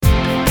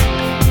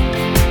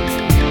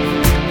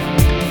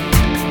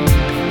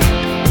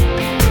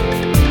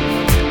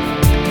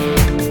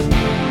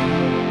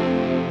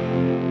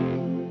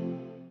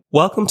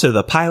Welcome to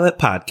the Pilot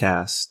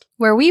Podcast,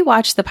 where we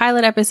watch the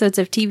pilot episodes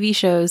of TV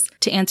shows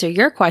to answer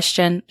your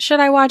question, should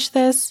I watch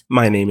this?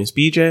 My name is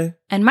BJ.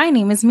 And my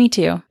name is Me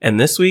Too. And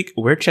this week,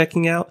 we're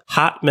checking out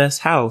Hot Mess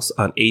House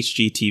on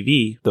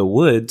HGTV, The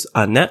Woods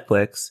on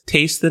Netflix,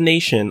 Taste the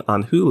Nation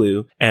on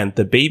Hulu, and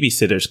The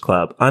Babysitter's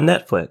Club on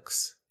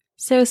Netflix.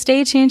 So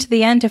stay tuned to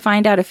the end to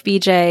find out if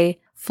BJ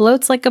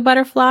floats like a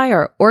butterfly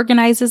or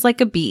organizes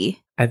like a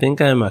bee. I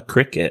think I'm a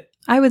cricket.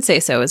 I would say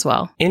so as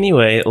well.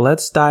 Anyway,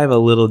 let's dive a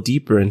little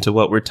deeper into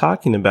what we're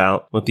talking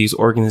about with these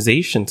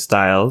organization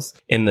styles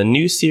in the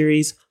new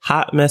series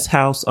Hot Mess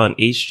House on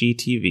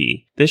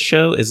HGTV. This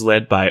show is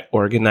led by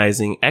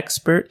organizing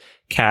expert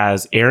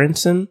Kaz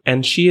Aronson,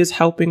 and she is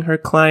helping her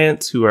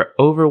clients who are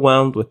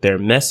overwhelmed with their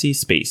messy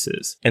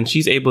spaces. And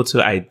she's able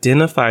to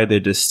identify their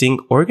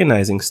distinct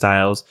organizing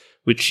styles,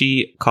 which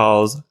she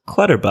calls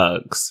clutter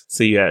bugs.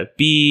 So you have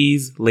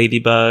bees,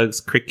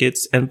 ladybugs,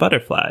 crickets, and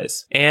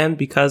butterflies. And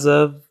because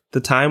of the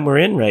time we're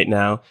in right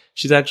now,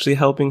 she's actually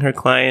helping her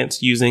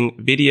clients using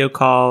video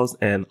calls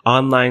and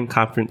online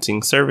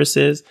conferencing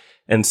services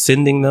and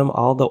sending them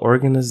all the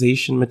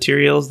organization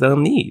materials they'll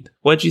need.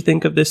 What'd you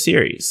think of this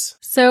series?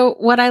 So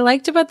what I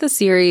liked about the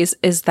series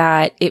is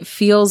that it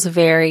feels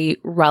very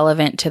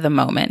relevant to the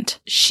moment.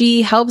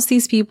 She helps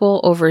these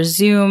people over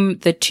Zoom,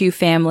 the two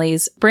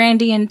families,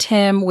 Brandy and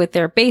Tim, with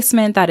their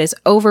basement that is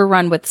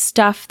overrun with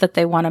stuff that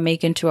they want to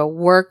make into a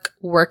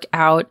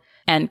workout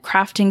and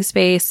crafting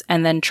space,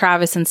 and then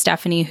Travis and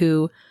Stephanie,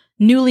 who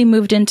newly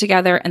moved in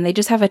together, and they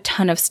just have a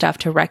ton of stuff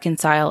to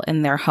reconcile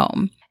in their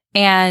home.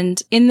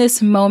 And in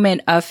this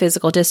moment of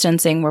physical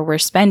distancing where we're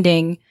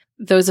spending,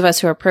 those of us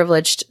who are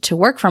privileged to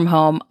work from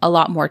home, a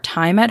lot more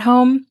time at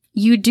home,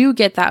 you do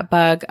get that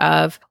bug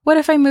of, what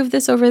if I move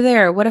this over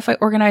there? What if I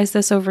organize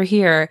this over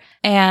here?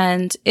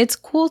 And it's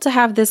cool to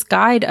have this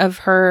guide of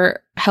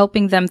her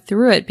helping them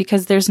through it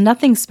because there's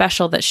nothing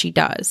special that she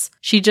does.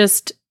 She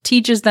just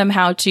teaches them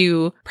how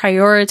to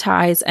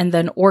prioritize and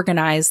then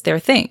organize their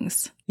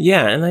things.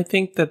 Yeah, and I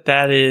think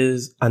that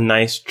is a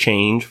nice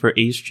change for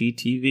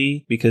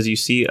HGTV because you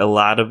see a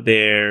lot of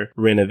their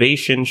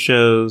renovation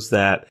shows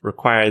that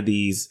require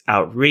these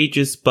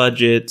outrageous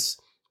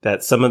budgets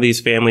that some of these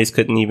families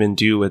couldn't even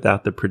do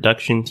without the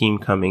production team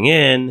coming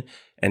in.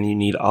 And you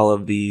need all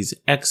of these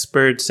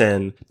experts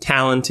and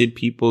talented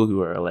people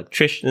who are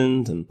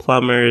electricians and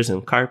plumbers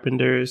and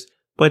carpenters.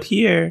 But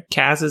here,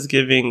 Kaz is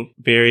giving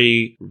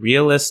very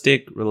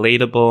realistic,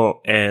 relatable,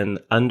 and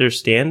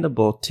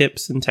understandable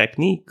tips and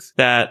techniques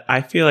that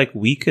I feel like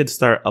we could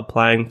start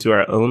applying to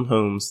our own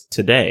homes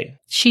today.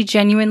 She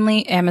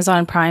genuinely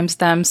Amazon Primes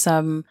them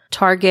some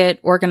Target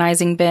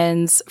organizing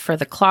bins for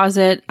the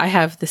closet. I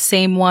have the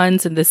same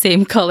ones in the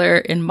same color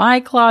in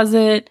my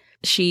closet.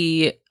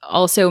 She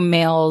also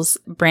mails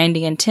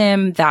Brandy and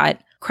Tim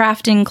that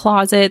crafting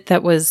closet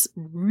that was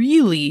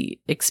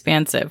really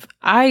expansive.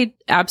 I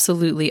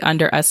absolutely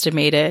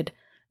underestimated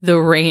the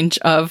range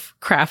of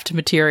craft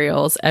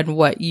materials and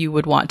what you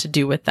would want to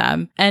do with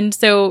them. And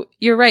so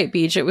you're right,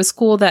 Beach. It was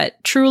cool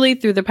that truly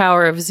through the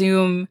power of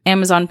Zoom,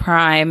 Amazon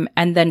Prime,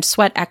 and then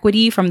sweat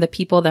equity from the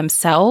people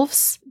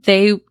themselves,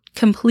 they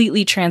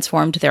completely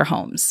transformed their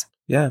homes.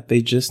 Yeah,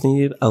 they just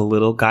needed a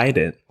little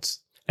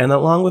guidance. And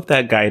along with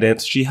that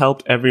guidance, she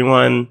helped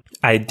everyone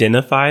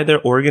identify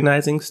their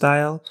organizing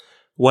style.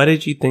 What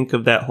did you think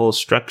of that whole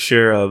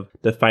structure of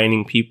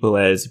defining people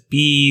as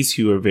bees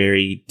who are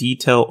very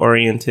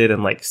detail-oriented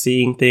and like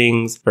seeing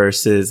things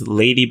versus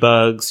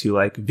ladybugs who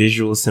like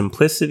visual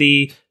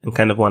simplicity and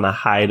kind of want to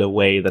hide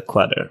away the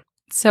clutter?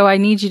 So I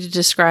need you to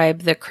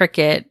describe the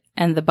cricket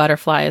and the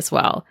butterfly as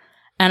well.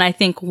 And I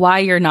think why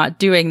you're not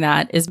doing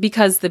that is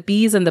because the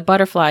bees and the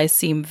butterflies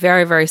seem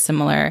very, very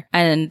similar,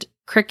 and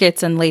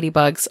crickets and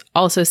ladybugs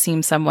also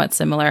seem somewhat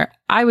similar.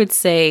 I would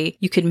say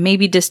you could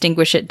maybe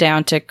distinguish it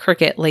down to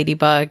cricket,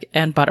 ladybug,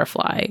 and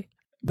butterfly.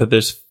 But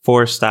there's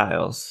 4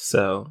 styles,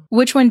 so...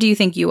 Which one do you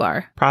think you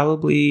are?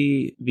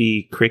 Probably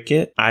the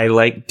cricket. I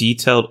like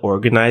detailed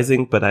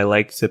organizing, but I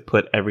like to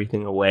put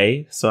everything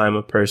away. So I'm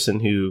a person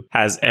who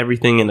has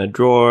everything in a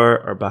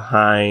drawer or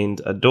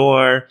behind a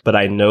door, but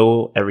I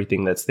know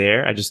everything that's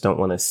there. I just don't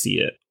want to see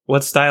it.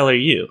 What style are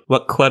you?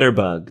 What clutter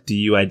bug do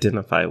you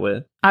identify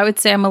with? I would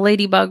say I'm a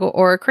ladybug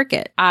or a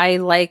cricket. I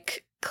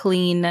like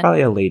clean...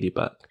 Probably a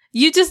ladybug.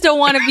 You just don't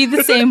want to be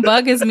the same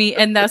bug as me,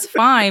 and that's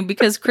fine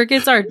because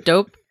crickets are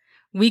dope.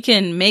 We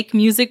can make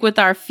music with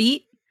our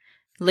feet.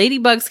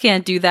 Ladybugs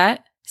can't do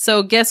that.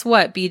 So guess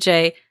what,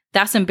 BJ?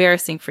 That's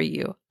embarrassing for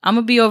you. I'm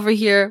going to be over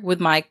here with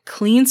my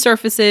clean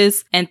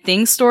surfaces and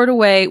things stored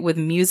away with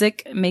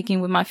music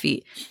making with my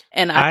feet.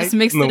 And I just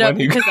mixed it up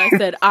because I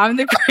said I'm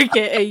the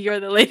cricket and you're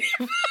the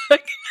ladybug.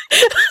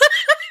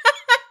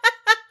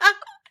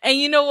 And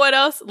you know what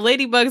else?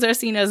 Ladybugs are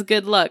seen as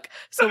good luck.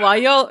 So while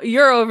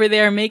you're over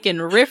there making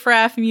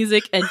riffraff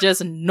music and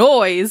just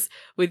noise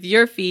with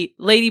your feet,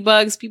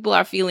 ladybugs, people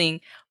are feeling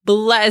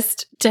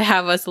blessed to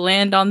have us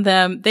land on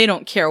them. They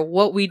don't care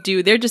what we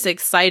do. They're just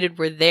excited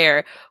we're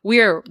there.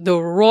 We're the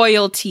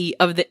royalty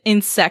of the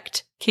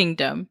insect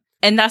kingdom.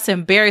 And that's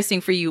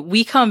embarrassing for you.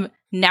 We come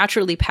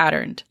naturally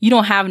patterned. You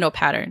don't have no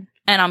pattern.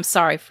 and I'm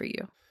sorry for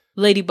you.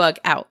 Ladybug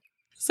out.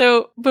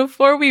 So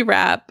before we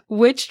wrap,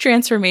 which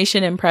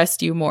transformation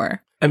impressed you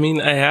more? I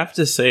mean, I have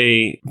to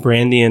say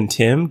Brandy and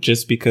Tim,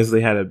 just because they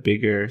had a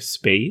bigger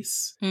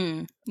space.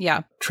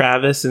 Yeah.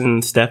 Travis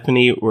and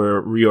Stephanie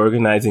were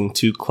reorganizing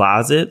 2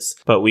 closets,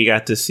 but we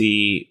got to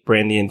see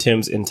Brandy and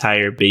Tim's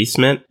entire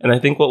basement. And I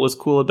think what was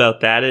cool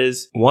about that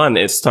is, one,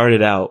 it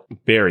started out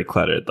very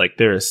cluttered. Like,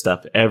 there is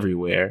stuff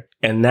everywhere.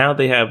 And now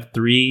they have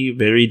 3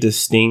 very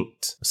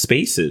distinct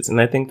spaces.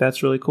 And I think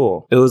that's really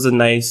cool. It was a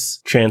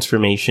nice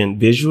transformation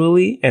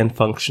visually and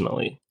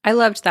functionally. I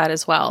loved that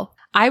as well.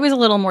 I was a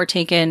little more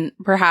taken.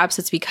 Perhaps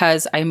it's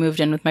because I moved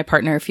in with my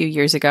partner a few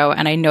years ago,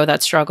 and I know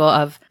that struggle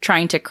of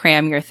trying to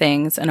cram your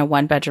things in a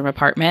 1-bedroom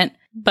apartment.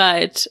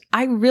 But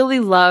I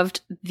really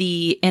loved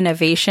the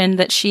innovation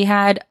that she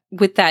had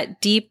with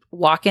that deep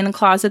walk-in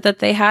closet that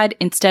they had.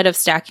 Instead of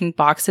stacking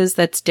boxes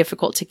that's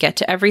difficult to get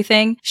to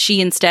everything, she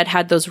instead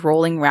had those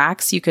rolling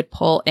racks you could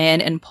pull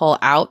in and pull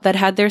out that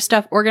had their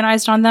stuff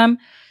organized on them.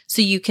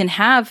 So you can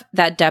have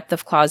that depth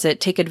of closet,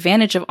 take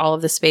advantage of all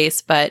of the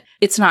space, but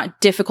it's not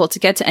difficult to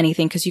get to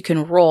anything because you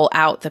can roll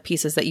out the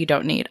pieces that you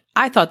don't need.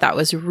 I thought that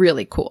was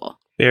really cool.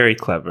 Very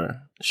clever.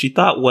 She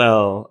thought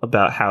well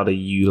about how to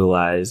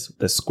utilize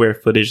the square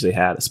footage they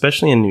had,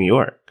 especially in New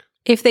York.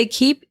 If they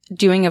keep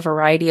doing a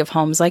variety of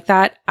homes like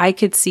that, I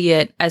could see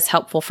it as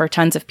helpful for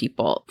tons of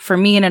people. For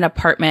me in an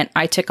apartment,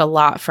 I took a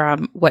lot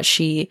from what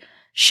she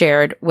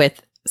shared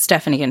with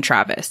Stephanie and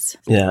Travis.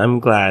 Yeah, I'm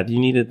glad you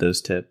needed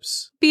those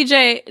tips.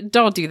 BJ,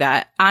 don't do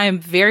that. I am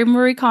very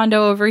Marie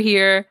Kondo over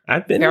here.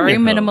 I've been very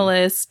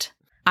minimalist.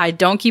 I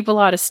don't keep a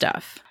lot of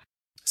stuff.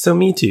 So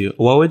me too.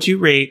 What would you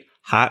rate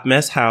Hot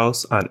Mess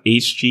House on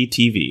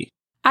HGTV?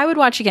 I would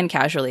watch again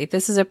casually.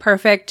 This is a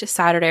perfect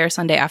Saturday or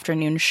Sunday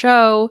afternoon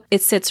show.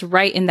 It sits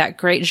right in that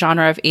great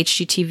genre of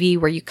HGTV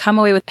where you come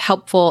away with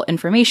helpful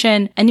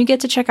information and you get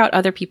to check out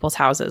other people's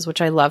houses,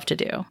 which I love to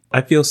do.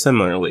 I feel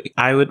similarly.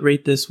 I would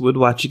rate this would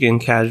watch again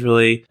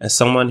casually. As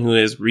someone who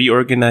is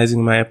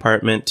reorganizing my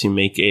apartment to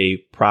make a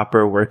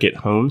proper work at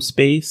home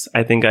space,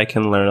 I think I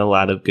can learn a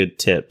lot of good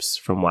tips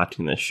from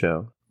watching this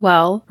show.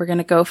 Well, we're going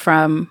to go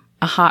from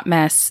a hot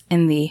mess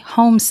in the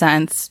home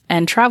sense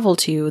and travel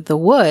to the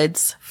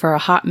woods for a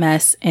hot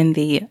mess in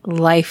the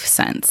life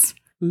sense.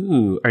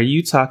 Ooh, are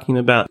you talking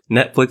about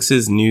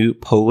Netflix's new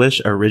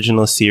Polish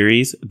original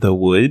series, The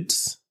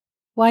Woods?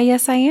 Why,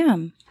 yes, I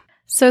am.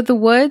 So The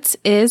Woods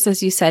is,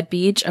 as you said,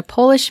 Beej, a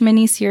Polish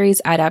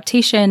miniseries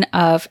adaptation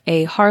of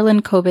a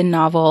Harlan Coben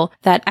novel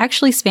that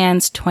actually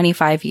spans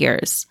 25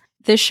 years.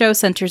 This show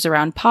centers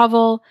around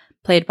Pavel,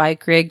 played by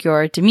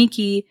Grzegorz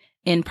Dmycki,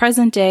 in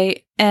present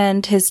day,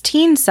 and his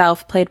teen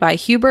self played by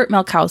Hubert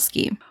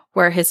Malkowski,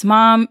 where his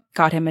mom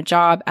got him a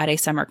job at a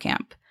summer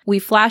camp. We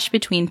flash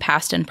between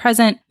past and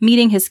present,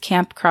 meeting his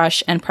camp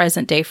crush and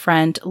present-day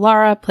friend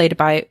Lara, played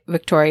by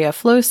Victoria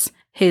Flos,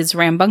 his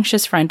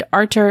rambunctious friend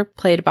Artur,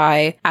 played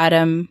by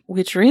Adam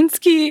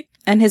Wieczorynski,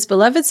 and his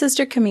beloved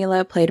sister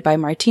Kamila, played by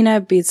Martina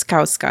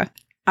Biczkowska.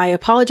 I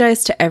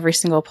apologize to every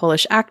single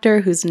Polish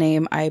actor whose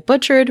name I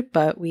butchered,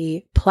 but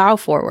we plow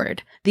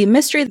forward. The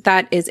mystery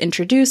that is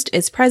introduced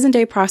is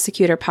present-day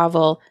prosecutor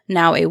Pavel,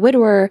 now a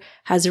widower,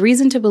 has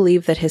reason to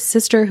believe that his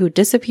sister who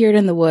disappeared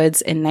in the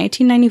woods in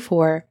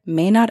 1994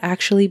 may not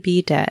actually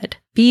be dead.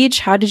 Beej,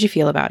 how did you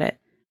feel about it?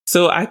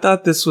 So I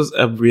thought this was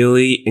a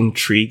really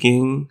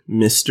intriguing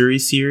mystery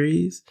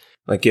series.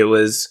 Like, it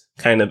was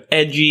kind of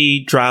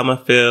edgy,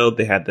 drama-filled.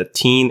 They had the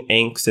teen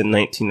angst in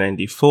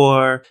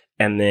 1994,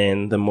 and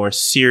then the more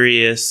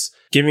serious,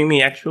 giving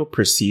me actual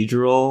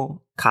procedural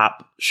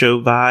cop show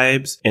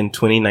vibes in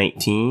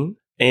 2019.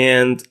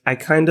 And I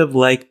kind of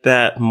like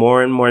that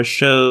more and more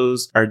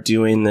shows are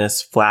doing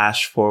this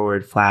flash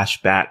forward,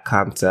 flashback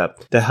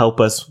concept to help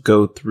us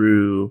go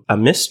through a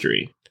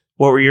mystery.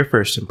 What were your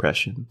first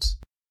impressions?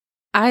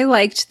 I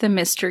liked the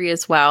mystery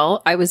as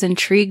well. I was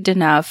intrigued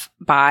enough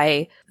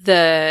by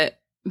the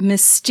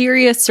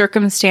mysterious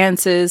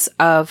circumstances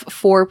of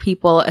 4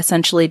 people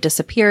essentially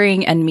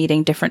disappearing and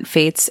meeting different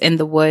fates in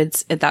the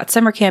woods at that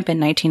summer camp in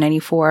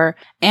 1994.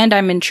 And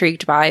I'm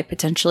intrigued by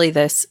potentially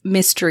this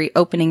mystery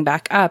opening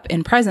back up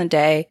in present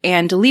day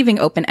and leaving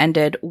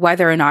open-ended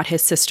whether or not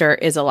his sister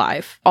is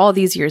alive all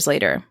these years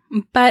later.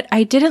 But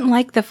I didn't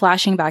like the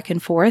flashing back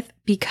and forth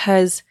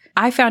because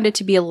I found it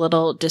to be a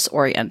little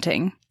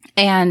disorienting.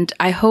 And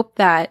I hope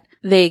that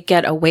they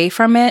get away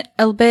from it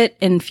a bit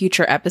in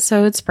future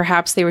episodes.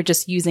 Perhaps they were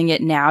just using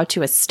it now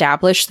to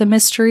establish the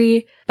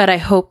mystery, but I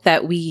hope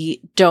that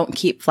we don't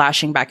keep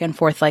flashing back and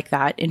forth like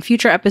that in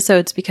future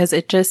episodes because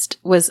it just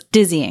was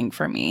dizzying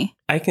for me.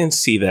 I can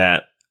see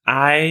that.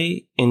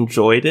 I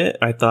enjoyed it.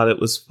 I thought it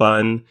was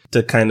fun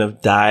to kind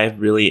of dive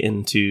really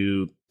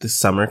into the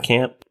summer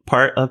camp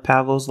part of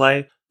Pavel's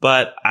life.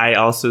 But I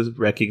also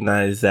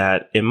recognize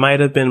that it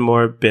might have been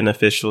more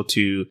beneficial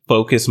to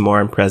focus more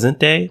on present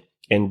day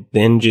and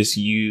then just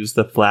use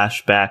the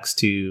flashbacks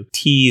to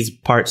tease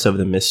parts of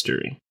the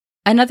mystery.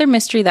 Another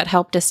mystery that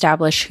helped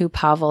establish who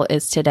Pavel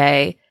is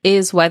today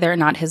is whether or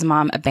not his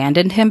mom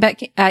abandoned him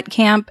at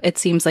camp. It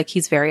seems like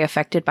he's very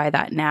affected by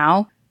that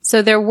now.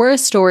 So there were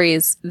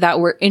stories that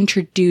were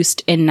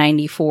introduced in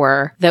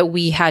 94 that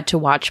we had to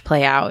watch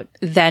play out.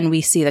 Then we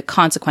see the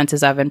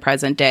consequences of in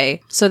present day.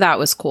 So that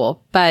was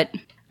cool. But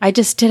I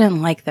just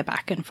didn't like the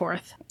back and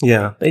forth.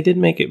 Yeah, they did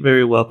make it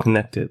very well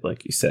connected,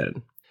 like you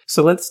said.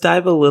 So let's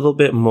dive a little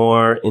bit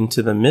more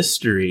into the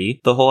mystery.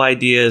 The whole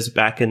idea is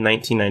back in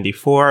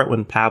 1994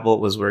 when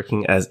Pavel was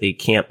working as a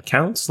camp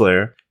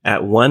counselor.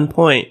 At one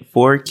point,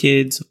 4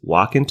 kids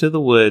walk into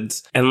the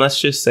woods. And let's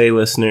just say,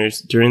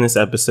 listeners, during this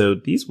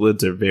episode, these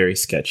woods are very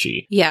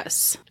sketchy.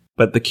 Yes.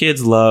 But the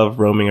kids love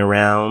roaming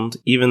around,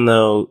 even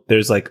though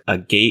there's like a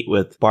gate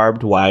with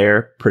barbed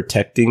wire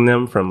protecting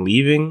them from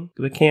leaving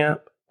the camp.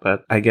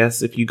 But I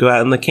guess if you go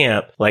out in the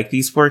camp, like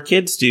these 4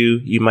 kids do,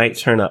 you might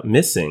turn up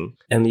missing.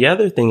 And the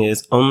other thing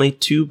is only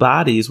 2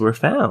 bodies were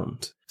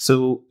found.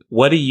 So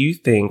what do you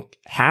think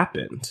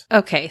happened?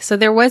 Okay, so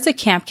there was a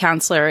camp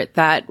counselor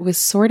that was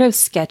sort of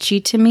sketchy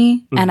to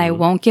me, and I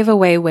won't give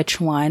away which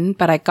one,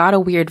 but I got a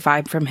weird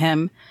vibe from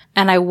him.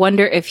 And I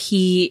wonder if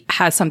he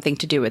has something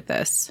to do with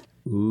this.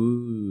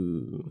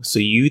 Ooh. So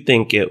you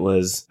think it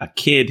was a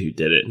kid who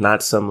did it,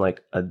 not some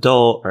like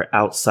adult or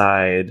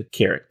outside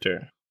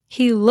character?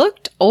 He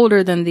looked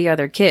older than the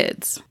other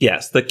kids.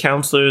 Yes, the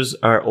counselors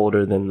are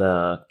older than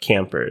the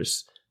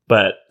campers,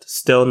 but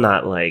still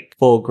not like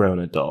full-grown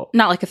adult.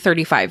 Not like a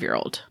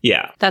 35-year-old.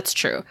 Yeah. That's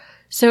true.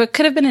 So it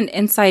could have been an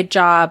inside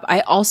job.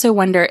 I also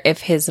wonder if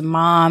his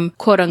mom,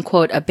 quote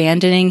unquote,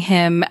 abandoning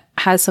him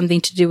has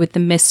something to do with the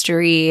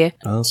mystery.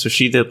 Oh, so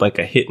she did like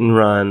a hit and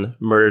run,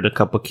 murdered a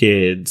couple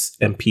kids,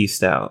 and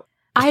peaced out.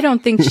 I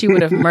don't think she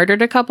would have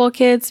murdered a couple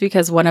kids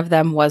because one of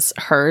them was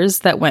hers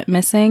that went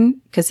missing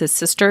because his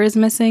sister is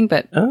missing.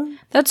 But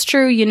that's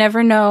true. You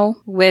never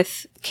know.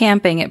 With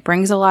camping, it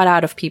brings a lot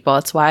out of people.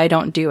 That's why I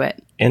don't do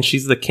it. And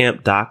she's the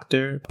camp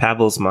doctor,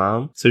 Pavel's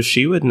mom. So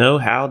she would know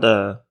how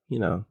to,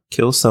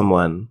 kill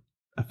someone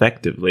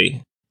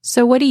effectively.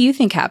 So what do you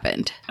think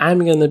happened?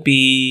 I'm going to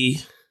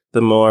be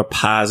the more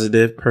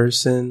positive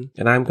person.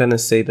 And I'm going to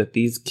say that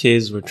these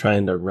kids were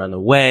trying to run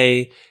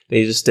away.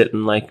 They just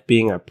didn't like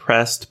being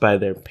oppressed by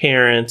their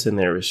parents and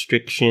their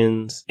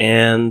restrictions.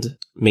 And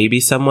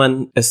maybe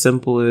someone as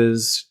simple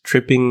as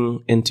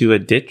tripping into a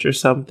ditch or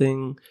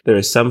something. There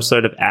was some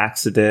sort of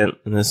accident,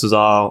 and this was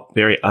all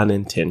very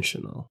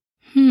unintentional.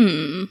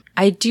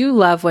 I do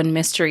love when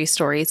mystery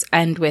stories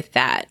end with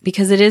that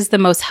because it is the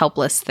most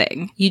helpless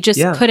thing. You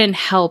just couldn't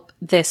help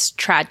this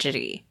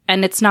tragedy.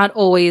 And it's not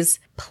always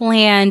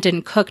planned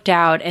and cooked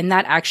out. And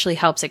that actually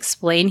helps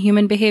explain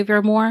human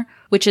behavior more,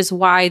 which is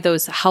why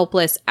those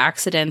helpless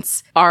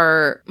accidents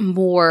are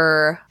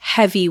more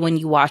heavy when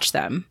you watch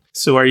them.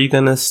 So are you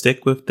going to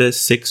stick with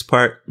this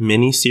 6-part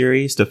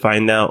miniseries to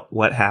find out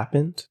what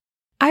happened?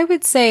 I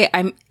would say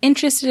I'm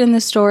interested in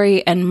the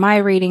story and my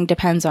rating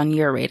depends on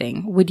your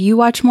rating. Would you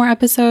watch more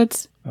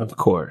episodes? Of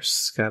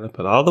course. Gotta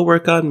put all the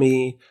work on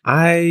me.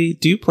 I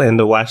do plan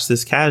to watch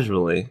this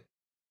casually.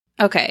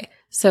 Okay.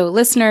 So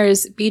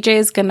listeners, BJ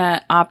is going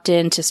to opt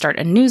in to start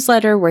a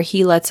newsletter where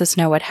he lets us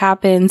know what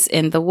happens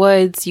in the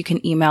woods. You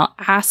can email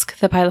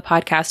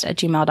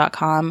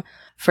askthepilotpodcast@gmail.com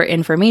for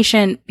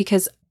information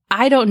because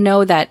I don't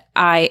know that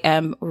I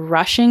am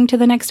rushing to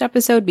the next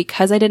episode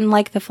because I didn't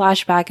like the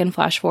flashback and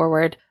flash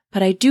forward.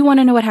 But I do want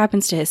to know what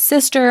happens to his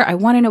sister. I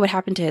want to know what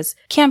happened to his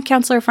camp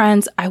counselor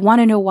friends. I want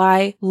to know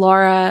why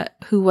Laura,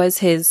 who was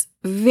his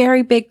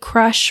very big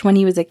crush when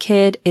he was a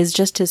kid, is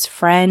just his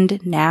friend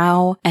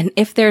now. And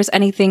if there's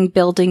anything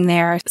building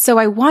there. So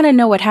I want to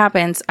know what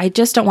happens. I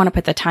just don't want to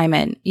put the time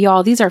in.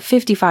 Y'all, these are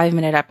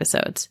 55-minute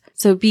episodes.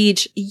 So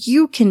Beej,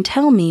 you can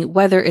tell me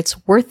whether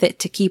it's worth it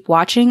to keep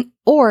watching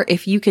or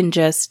if you can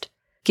just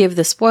give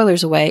the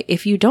spoilers away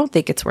if you don't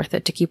think it's worth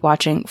it to keep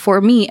watching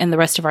for me and the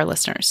rest of our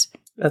listeners.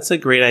 That's a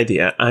great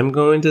idea. I'm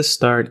going to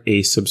start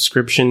a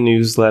subscription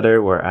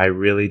newsletter where I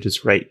really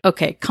just write...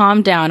 Okay,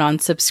 calm down on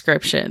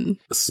subscription.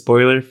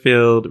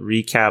 Spoiler-filled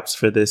recaps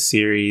for this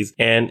series.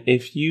 And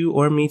if you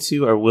or me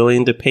too are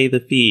willing to pay the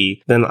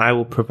fee, then I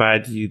will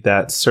provide you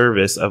that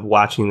service of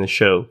watching the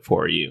show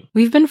for you.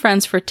 We've been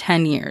friends for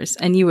 10 years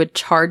and you would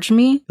charge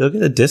me? They'll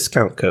get a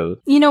discount code.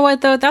 You know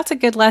what though? That's a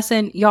good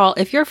lesson. Y'all,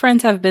 if your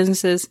friends have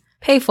businesses,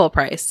 pay full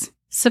price.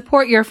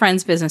 Support your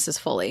friends' businesses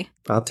fully.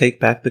 I'll take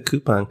back the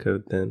coupon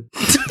code then.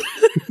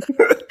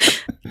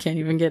 Can't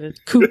even get a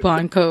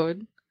coupon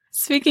code.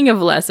 Speaking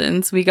of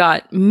lessons, we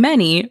got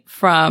many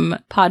from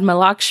Padma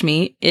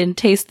Lakshmi in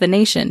Taste the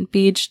Nation.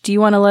 Beej, do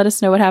you want to let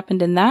us know what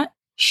happened in that?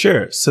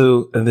 Sure.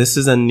 So this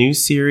is a new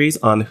series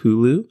on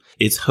Hulu.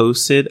 It's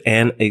hosted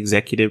and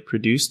executive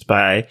produced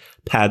by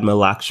Padma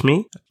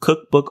Lakshmi,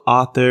 cookbook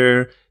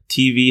author,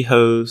 TV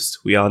host.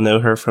 We all know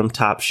her from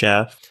Top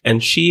Chef.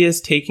 And she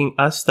is taking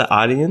us, the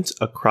audience,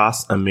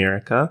 across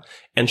America.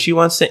 And she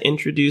wants to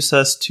introduce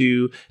us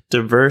to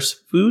diverse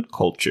food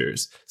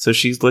cultures. So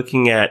she's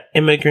looking at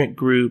immigrant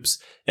groups,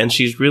 and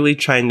she's really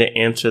trying to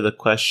answer the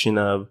question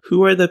of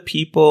who are the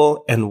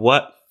people and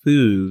what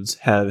foods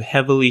have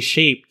heavily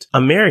shaped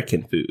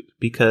American food?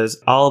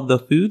 Because all of the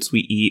foods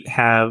we eat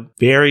have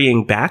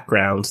varying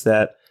backgrounds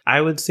that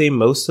I would say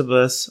most of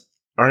us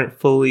aren't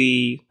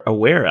fully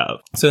aware of.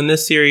 So in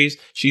this series,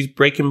 she's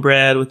breaking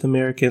bread with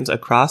Americans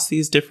across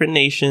these different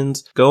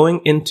nations,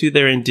 going into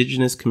their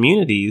indigenous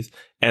communities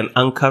and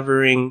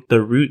uncovering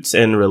the roots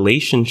and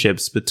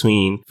relationships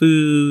between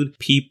food,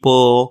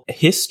 people,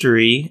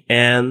 history,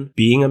 and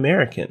being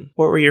American.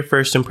 What were your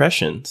first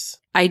impressions?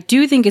 I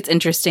do think it's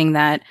interesting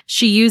that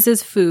she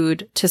uses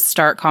food to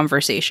start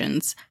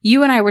conversations.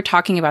 You and I were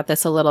talking about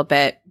this a little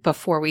bit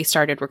before we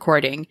started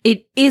recording.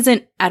 It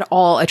isn't at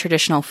all a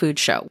traditional food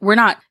show. We're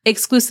not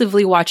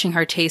exclusively watching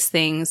her taste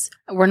things.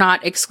 We're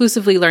not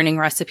exclusively learning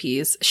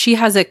recipes. She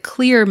has a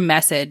clear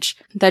message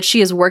that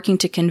she is working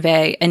to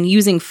convey and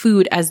using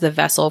food as the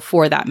vessel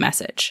for that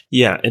message.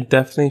 Yeah, it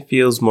definitely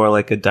feels more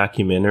like a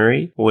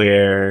documentary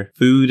where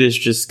food is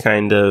just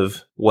kind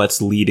of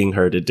what's leading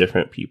her to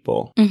different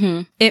people.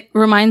 Mm-hmm. It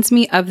reminds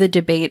me of the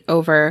debate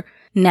over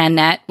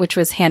Nanette, which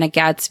was Hannah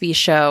Gadsby's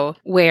show,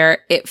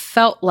 where it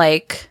felt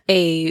like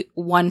a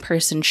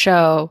one-person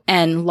show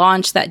and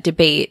launched that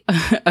debate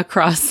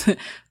across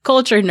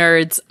culture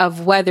nerds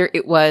of whether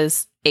it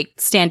was a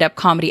stand-up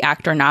comedy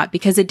act or not,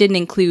 because it didn't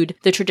include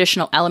the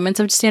traditional elements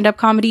of stand-up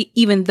comedy,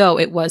 even though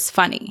it was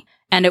funny.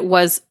 And it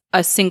was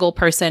a single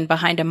person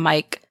behind a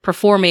mic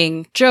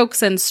performing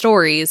jokes and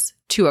stories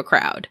to a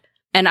crowd.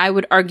 And I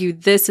would argue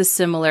this is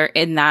similar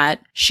in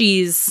that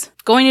she's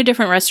going to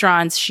different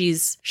restaurants,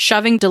 she's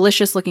shoving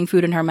delicious looking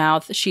food in her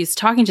mouth, she's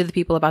talking to the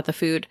people about the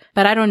food,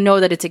 but I don't know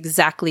that it's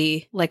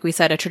exactly, like we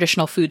said, a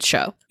traditional food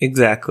show.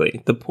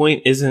 Exactly. The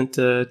point isn't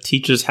to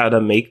teach us how to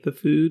make the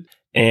food.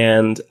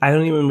 And I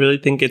don't even really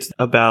think it's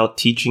about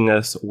teaching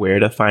us where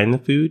to find the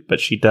food, but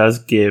she does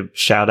give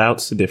shout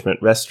outs to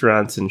different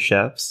restaurants and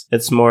chefs.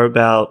 It's more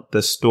about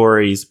the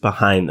stories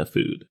behind the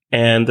food.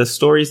 And the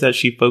stories that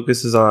she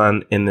focuses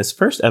on in this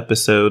first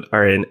episode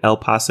are in El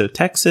Paso,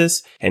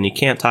 Texas. And you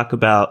can't talk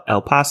about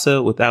El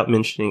Paso without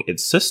mentioning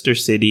its sister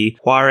city,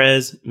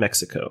 Juarez,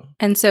 Mexico.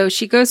 And so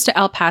she goes to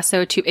El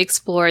Paso to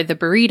explore the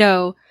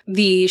burrito.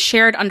 The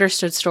shared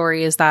understood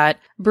story is that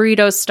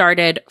burritos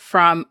started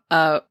from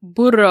a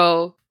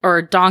burro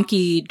or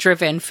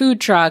donkey-driven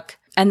food truck,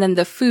 and then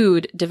the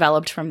food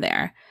developed from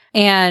there.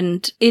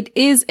 And it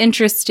is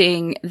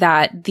interesting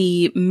that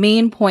the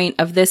main point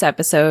of this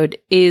episode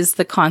is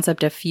the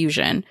concept of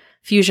fusion.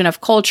 Fusion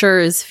of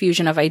cultures,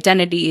 fusion of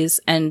identities,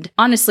 and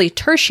honestly,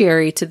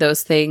 tertiary to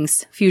those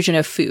things, fusion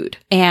of food.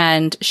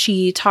 And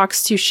she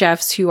talks to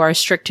chefs who are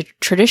strict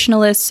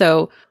traditionalists.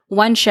 So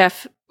one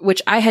chef,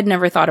 which I had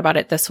never thought about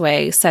it this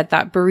way, said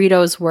that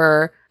burritos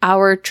were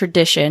our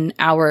tradition,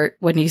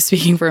 when he's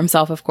speaking for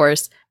himself, of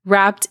course,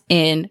 wrapped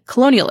in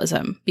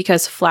colonialism,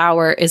 because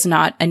flour is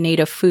not a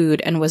native food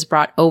and was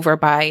brought over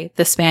by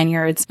the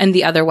Spaniards and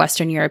the other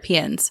Western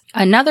Europeans.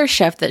 Another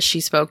chef that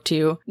she spoke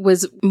to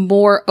was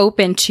more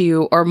open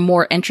to or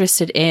more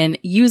interested in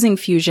using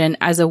fusion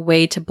as a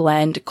way to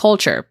blend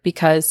culture,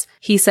 because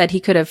he said he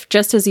could have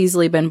just as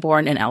easily been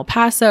born in El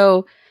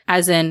Paso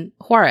as in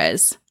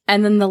Juarez.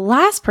 And then the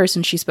last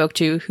person she spoke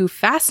to who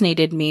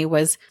fascinated me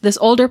was this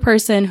older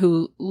person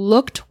who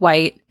looked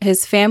white.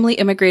 His family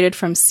immigrated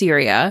from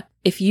Syria.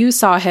 If you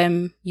saw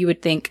him, you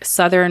would think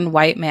Southern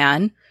white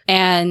man.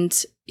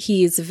 And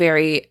he's a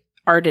very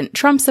ardent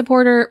Trump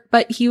supporter,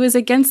 but he was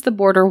against the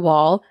border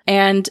wall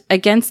and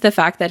against the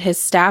fact that his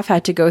staff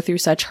had to go through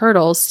such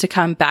hurdles to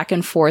come back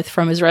and forth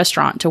from his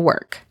restaurant to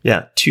work.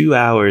 Yeah, 2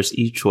 hours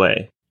each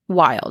way.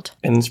 Wild.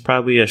 And it's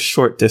probably a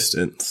short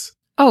distance.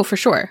 Oh, for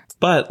sure.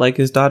 But like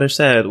his daughter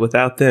said,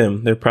 without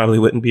them, there probably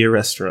wouldn't be a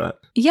restaurant.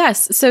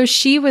 Yes. So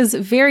she was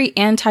very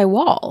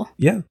anti-wall.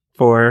 Yeah,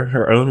 for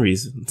her own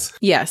reasons.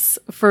 Yes,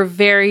 for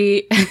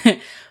very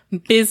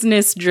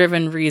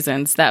business-driven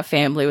reasons, that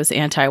family was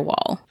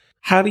anti-wall.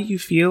 How do you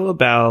feel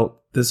about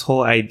this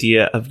whole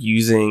idea of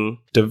using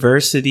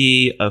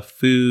diversity of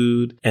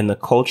food and the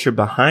culture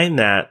behind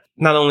that,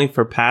 not only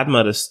for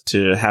Padma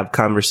to have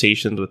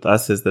conversations with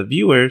us as the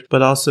viewers,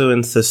 but also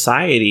in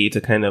society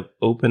to kind of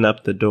open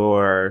up the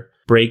door,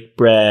 break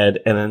bread,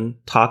 and then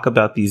talk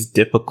about these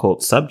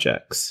difficult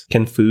subjects?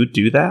 Can food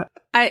do that?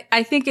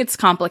 I think it's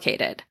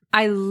complicated.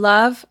 I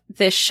love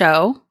this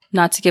show,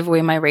 not to give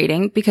away my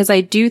rating, because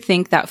I do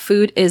think that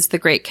food is the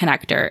great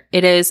connector.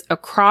 It is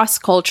across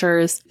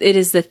cultures. It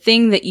is the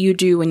thing that you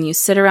do when you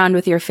sit around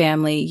with your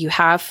family, you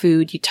have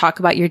food, you talk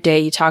about your day,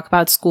 you talk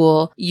about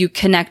school, you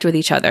connect with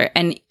each other,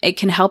 and it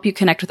can help you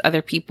connect with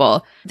other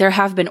people. There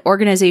have been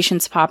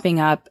organizations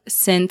popping up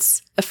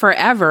since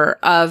forever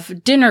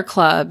of dinner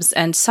clubs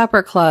and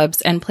supper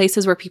clubs and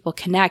places where people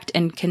connect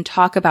and can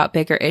talk about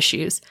bigger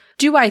issues.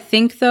 Do I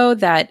think, though,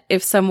 that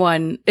if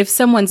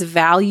someone's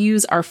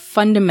values are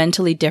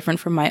fundamentally different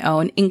from my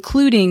own,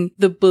 including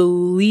the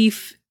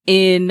belief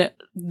in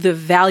the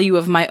value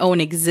of my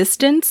own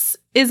existence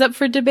is up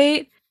for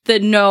debate,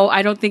 that no,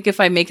 I don't think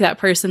if I make that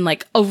person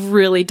like a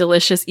really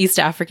delicious East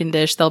African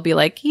dish, they'll be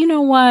like, you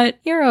know what,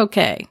 you're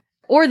okay.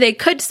 Or they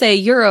could say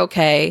you're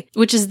okay,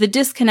 which is the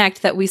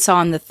disconnect that we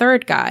saw in the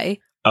third guy.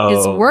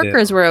 His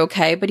workers were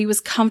okay, but he was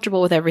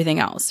comfortable with everything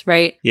else,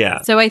 right?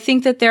 Yeah. So I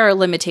think that there are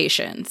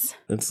limitations.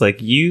 It's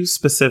like you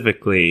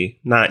specifically,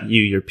 not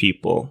you, your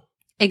people.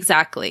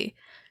 Exactly.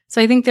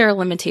 So I think there are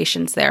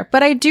limitations there.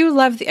 But I do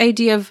love the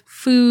idea of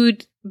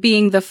food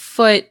being the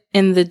foot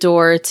in the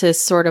door to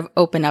sort of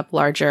open up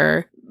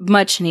larger,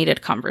 much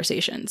needed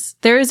conversations.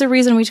 There is a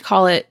reason we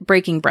call it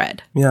breaking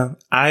bread. Yeah,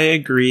 I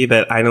agree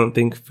that I don't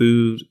think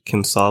food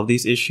can solve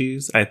these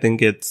issues. I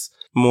think it's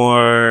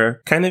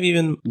more kind of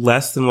even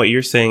less than what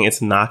you're saying.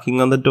 It's knocking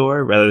on the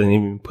door rather than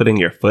even putting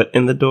your foot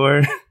in the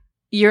door.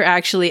 You're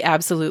actually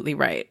absolutely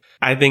right.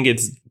 I think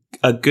it's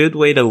a good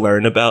way to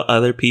learn about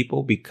other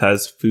people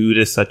because food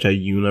is such a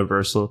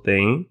universal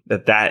thing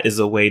that is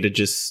a way to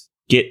just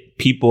get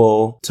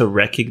people to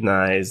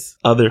recognize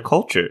other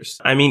cultures.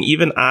 I mean,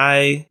 even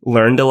I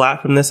learned a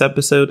lot from this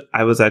episode.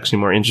 I was actually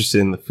more interested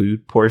in the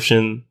food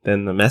portion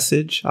than the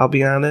message, I'll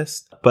be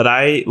honest. But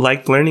I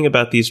liked learning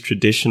about these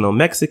traditional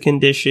Mexican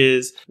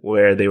dishes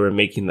where they were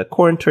making the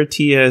corn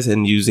tortillas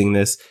and using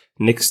this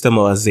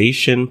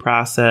nixtamalization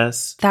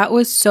process. That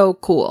was so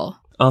cool.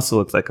 Also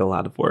looks like a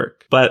lot of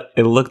work, but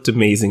it looked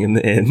amazing in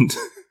the end.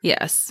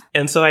 Yes.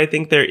 And so I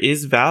think there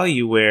is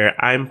value where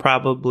I'm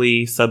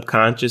probably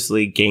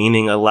subconsciously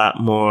gaining a lot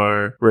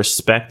more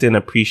respect and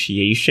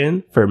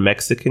appreciation for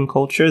Mexican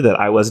culture that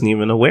I wasn't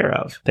even aware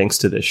of, thanks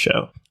to this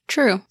show.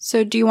 True.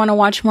 So do you want to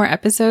watch more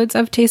episodes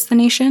of Taste the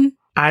Nation?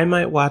 I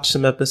might watch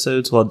some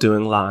episodes while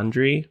doing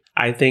laundry.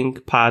 I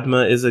think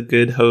Padma is a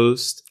good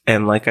host.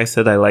 And like I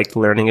said, I liked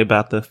learning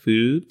about the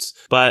foods.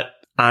 But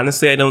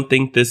honestly, I don't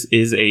think this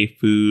is a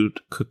food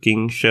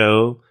cooking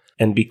show.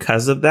 And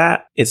because of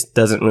that, it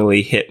doesn't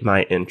really hit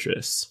my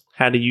interests.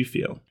 How do you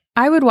feel?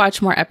 I would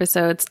watch more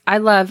episodes. I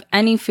love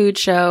any food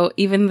show,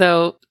 even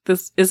though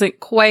this isn't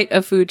quite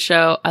a food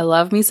show. I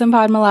love me some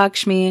Padma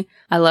Lakshmi.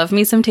 I love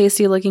me some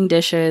tasty looking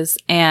dishes.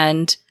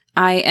 And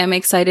I am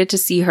excited to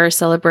see her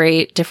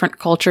celebrate different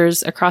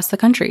cultures across the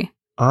country.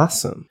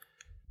 Awesome.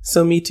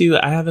 So me too,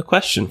 I have a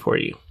question for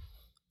you.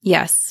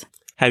 Yes.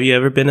 Have you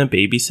ever been a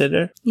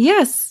babysitter?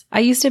 Yes. I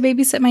used to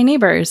babysit my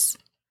neighbors.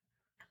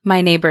 My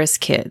neighbors'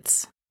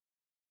 kids.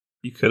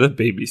 You could have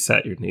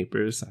babysat your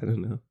neighbors. I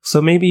don't know.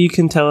 So maybe you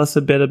can tell us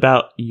a bit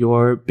about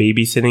your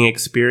babysitting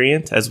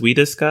experience as we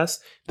discuss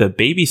The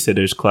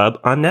Babysitters Club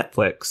on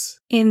Netflix.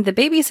 In The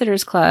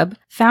Babysitters Club,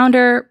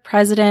 founder,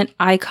 president,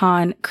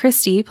 icon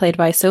Christy, played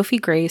by Sophie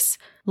Grace,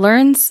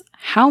 learns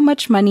how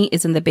much money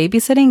is in the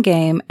babysitting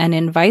game and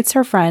invites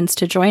her friends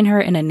to join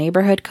her in a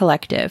neighborhood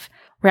collective.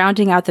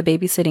 Rounding out the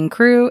babysitting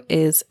crew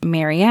is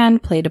Marianne,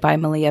 played by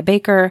Malia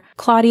Baker,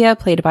 Claudia,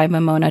 played by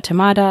Momona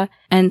Tamada,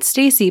 and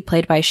Stacy,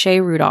 played by Shay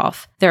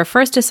Rudolph. Their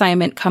first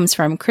assignment comes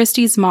from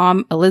Christy's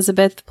mom,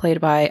 Elizabeth, played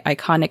by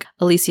iconic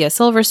Alicia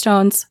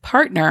Silverstone's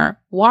partner,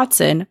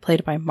 Watson,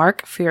 played by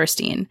Mark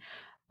Feuerstein.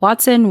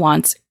 Watson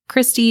wants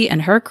Christy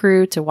and her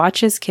crew to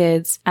watch his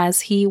kids as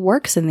he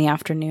works in the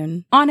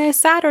afternoon on a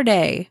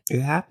Saturday.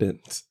 It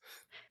happens.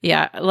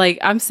 Yeah, like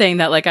I'm saying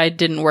that like I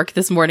didn't work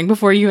this morning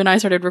before you and I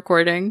started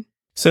recording.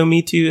 So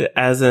me too,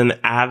 as an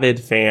avid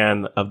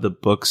fan of the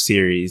book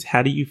series,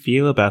 how do you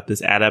feel about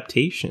this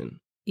adaptation?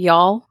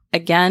 Y'all,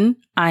 again,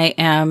 I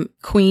am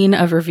queen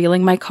of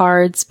revealing my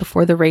cards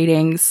before the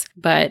ratings,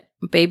 but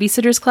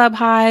Babysitters Club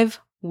Hive,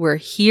 we're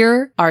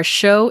here. Our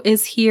show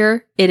is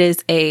here. It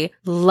is a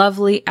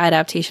lovely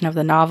adaptation of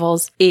the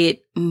novels.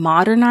 It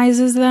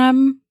modernizes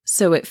them.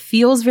 So it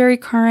feels very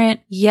current,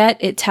 yet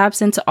it taps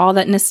into all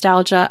that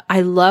nostalgia.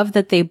 I love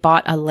that they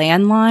bought a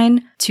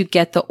landline to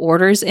get the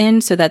orders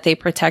in so that they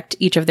protect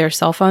each of their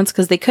cell phones,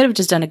 because they could have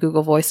just done a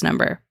Google Voice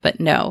number, but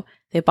no.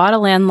 They bought a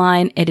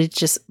landline. It had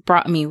just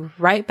brought me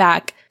right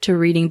back to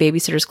reading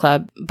Babysitters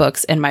Club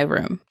books in my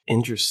room.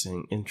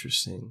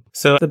 Interesting.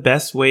 So the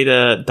best way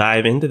to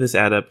dive into this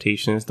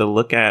adaptation is to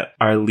look at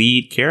our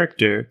lead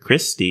character,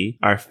 Christy,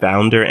 our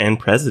founder and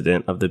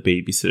president of the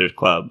Babysitters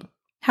Club.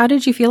 How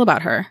did you feel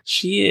about her?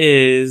 She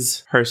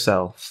is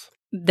herself.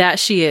 That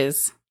she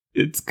is.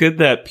 It's good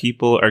that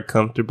people are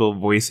comfortable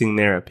voicing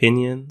their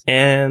opinions.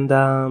 And,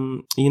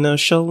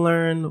 she'll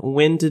learn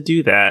when to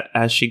do that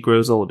as she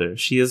grows older.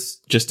 She is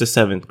just a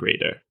 7th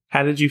grader.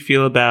 How did you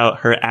feel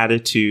about her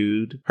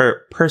attitude,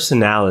 her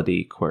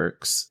personality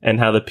quirks, and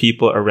how the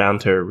people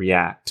around her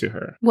react to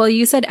her? Well,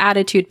 you said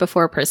attitude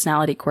before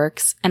personality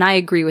quirks, and I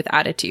agree with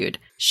attitude.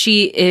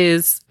 She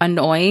is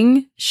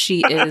annoying.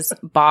 She is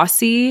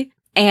bossy.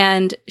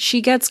 And she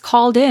gets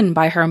called in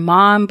by her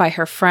mom, by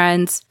her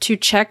friends, to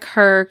check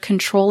her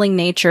controlling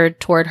nature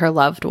toward her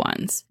loved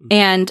ones.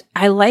 And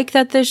I like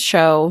that this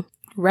show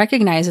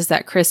recognizes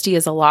that Christy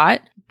is a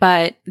lot,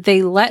 but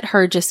they let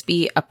her just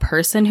be a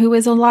person who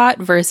is a lot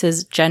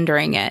versus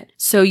gendering it.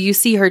 So you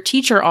see her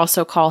teacher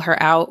also call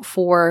her out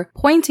for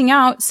pointing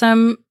out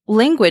some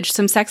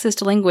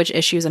sexist language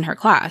issues in her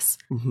class.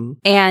 Mm-hmm.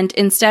 And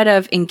instead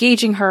of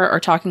engaging her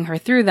or talking her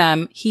through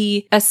them,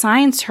 he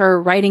assigns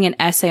her writing an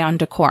essay on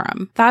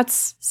decorum.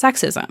 That's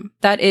sexism.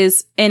 That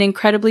is an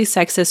incredibly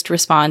sexist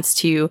response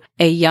to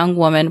a young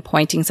woman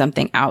pointing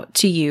something out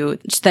to you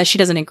that she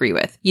doesn't agree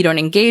with. You don't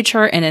engage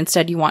her, and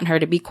instead you want her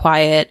to be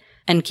quiet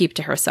and keep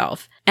to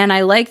herself. And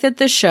I like that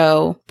the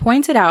show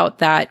pointed out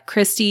that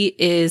Christy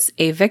is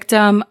a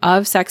victim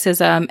of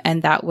sexism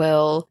and that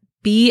will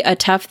be a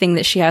tough thing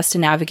that she has to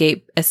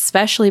navigate,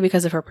 especially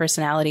because of her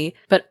personality,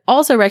 but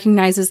also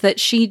recognizes that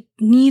she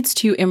needs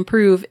to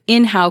improve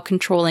in how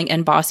controlling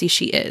and bossy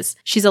she is.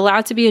 She's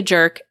allowed to be a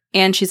jerk,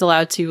 and she's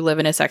allowed to live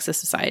in a sexist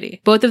society.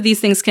 Both of these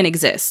things can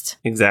exist.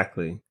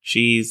 Exactly.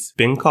 She's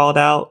been called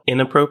out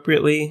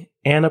inappropriately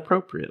and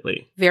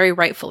appropriately. Very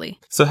rightfully.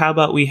 So how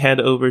about we head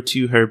over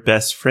to her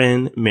best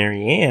friend,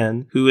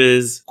 Marianne, who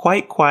is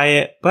quite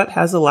quiet, but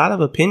has a lot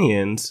of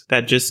opinions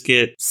that just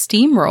get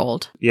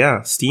steamrolled.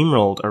 Yeah,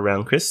 steamrolled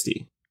around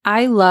Christy.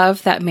 I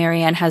love that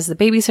Marianne has the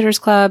Babysitters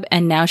Club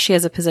and now she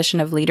has a position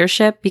of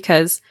leadership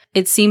because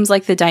it seems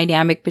like the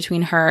dynamic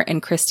between her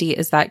and Christy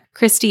is that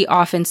Christy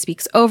often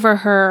speaks over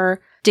her,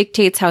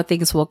 dictates how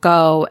things will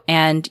go,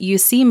 and you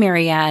see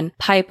Marianne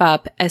pipe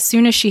up as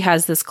soon as she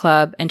has this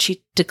club and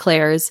she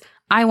declares,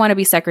 I want to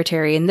be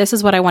secretary and this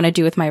is what I want to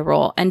do with my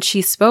role. And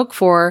she spoke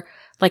for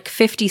like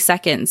 50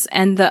 seconds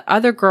and the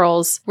other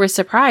girls were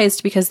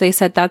surprised because they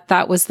said that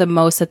that was the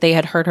most that they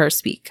had heard her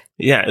speak.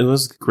 Yeah, it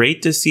was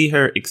great to see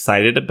her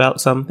excited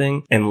about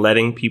something and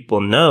letting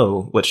people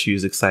know what she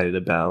was excited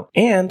about.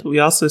 And we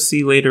also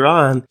see later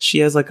on, she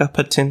has like a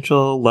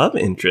potential love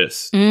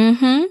interest.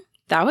 Mm-hmm.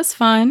 That was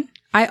fun.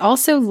 I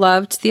also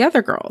loved the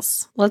other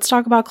girls. Let's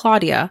talk about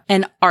Claudia,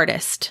 an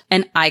artist,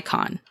 an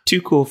icon.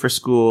 Too cool for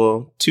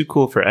school, too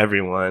cool for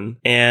everyone.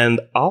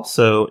 And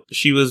also,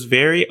 she was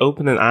very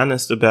open and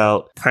honest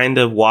about kind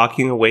of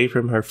walking away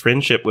from her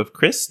friendship with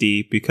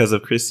Christy because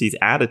of Christy's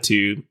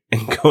attitude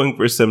and going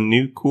for some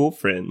new cool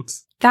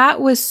friends. That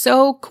was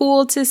so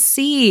cool to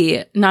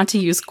see. Not to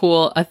use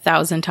cool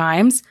 1,000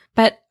 times,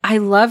 but I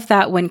love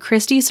that when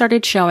Christy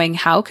started showing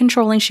how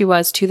controlling she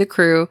was to the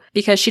crew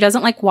because she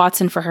doesn't like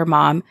Watson for her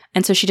mom.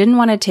 And so she didn't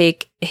want to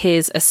take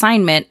his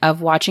assignment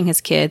of watching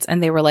his kids.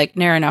 And they were like,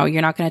 no,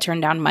 you're not going to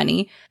turn down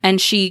money. And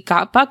she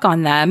got buck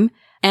on them.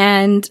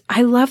 And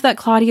I love that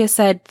Claudia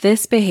said,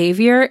 this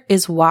behavior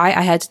is why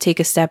I had to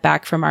take a step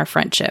back from our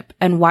friendship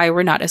and why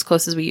we're not as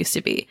close as we used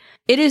to be.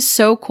 It is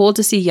so cool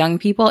to see young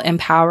people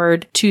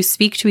empowered to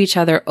speak to each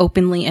other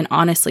openly and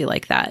honestly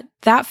like that.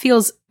 That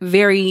feels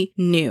very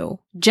new.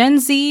 Gen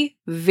Z,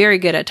 very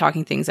good at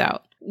talking things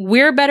out.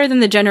 We're better than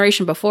the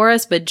generation before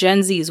us, but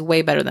Gen Z is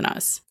way better than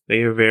us.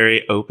 They are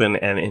very open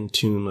and in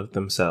tune with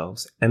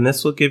themselves. And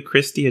this will give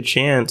Christy a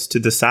chance to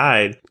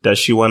decide, does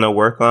she want to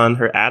work on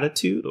her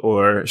attitude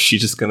or is she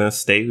just going to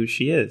stay who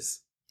she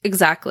is?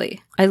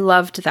 Exactly. I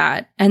loved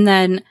that. And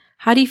then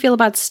how do you feel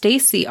about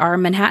Stacy, our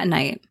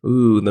Manhattanite?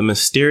 Ooh, the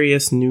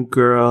mysterious new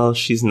girl.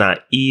 She's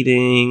not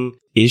eating.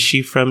 Is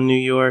she from New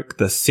York,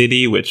 the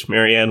city, which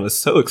Marianne was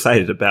so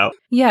excited about?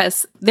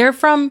 Yes, they're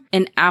from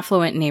an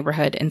affluent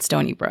neighborhood in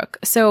Stony Brook.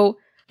 So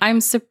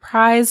I'm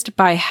surprised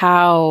by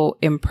how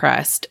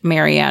impressed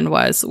Marianne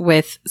was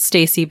with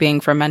Stacy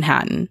being from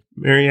Manhattan.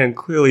 Marianne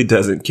clearly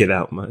doesn't get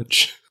out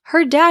much.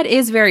 Her dad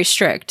is very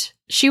strict.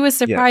 She was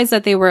surprised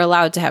that they were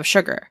allowed to have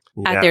sugar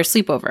at their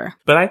sleepover.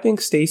 But I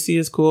think Stacy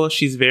is cool.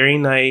 She's very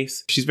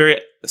nice. She's very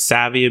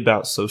savvy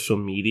about social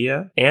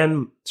media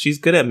and she's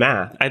good at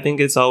math. I think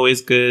it's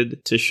always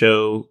good to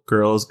show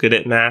girls good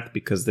at math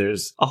because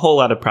there's a whole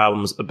lot of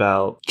problems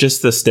about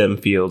just the STEM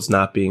fields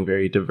not being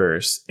very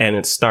diverse. And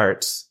it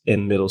starts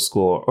in middle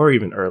school or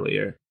even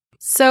earlier.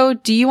 So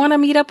do you want to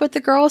meet up with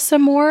the girls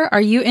some more?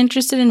 Are you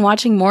interested in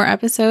watching more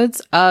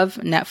episodes of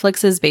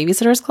Netflix's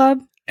Babysitters Club?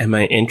 Am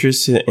I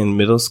interested in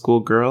middle school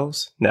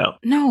girls? No.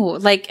 No,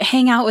 like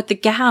hang out with the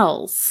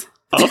gals.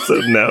 Also,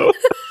 no.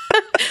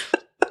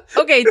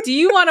 Okay, do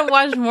you want to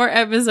watch more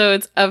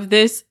episodes of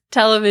this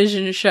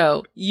television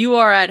show? You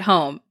are at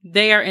home.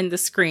 They are in the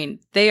screen.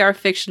 They are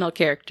fictional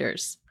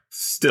characters.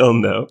 Still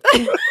no.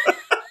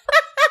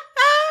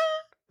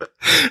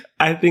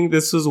 I think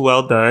this was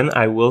well done.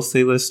 I will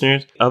say,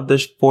 listeners, of the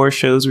 4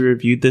 shows we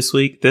reviewed this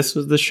week, this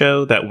was the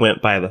show that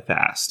went by the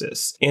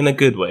fastest. In a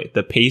good way.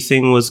 The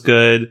pacing was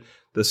good.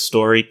 The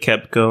story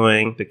kept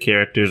going. The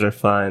characters are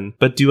fun.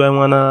 But do I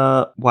want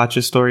to watch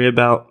a story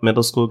about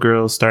middle school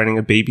girls starting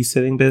a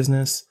babysitting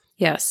business?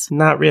 Yes.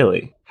 Not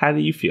really. How do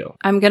you feel?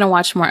 I'm going to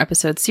watch more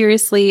episodes.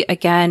 Seriously,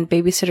 again,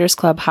 Babysitters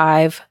Club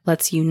Hive,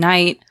 let's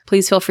unite.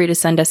 Please feel free to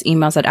send us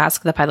emails at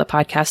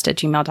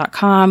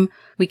askthepilotpodcast@gmail.com.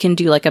 We can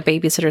do like a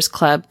Babysitters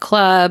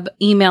Club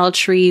email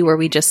tree where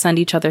we just send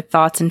each other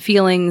thoughts and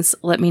feelings.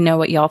 Let me know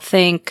what y'all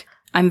think.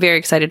 I'm very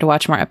excited to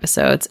watch more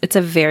episodes. It's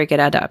a very good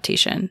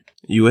adaptation.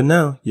 You would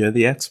know. You're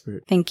the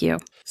expert. Thank you.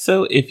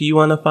 So if you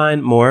want to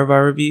find more of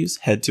our reviews,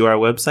 head to our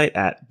website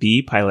at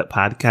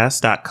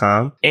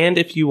thepilotpodcast.com. And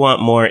if you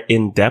want more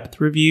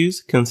in-depth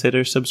reviews,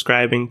 consider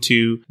subscribing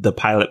to the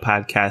Pilot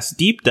Podcast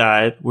Deep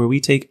Dive, where we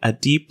take a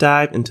deep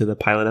dive into the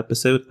pilot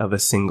episode of a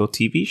single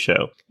TV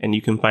show. And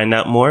you can find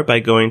out more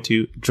by going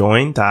to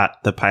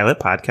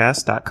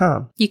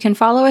join.thepilotpodcast.com. You can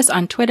follow us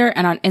on Twitter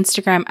and on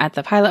Instagram at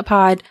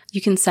thepilotpod.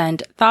 You can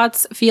send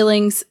thoughts,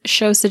 feelings,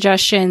 show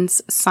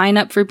suggestions, sign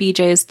up for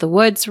BJ's The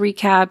Woods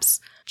recaps,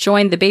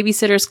 join the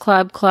Babysitters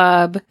Club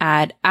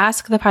at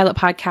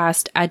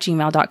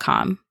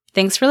askthepilotpodcast@gmail.com.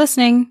 Thanks for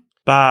listening.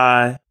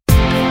 Bye.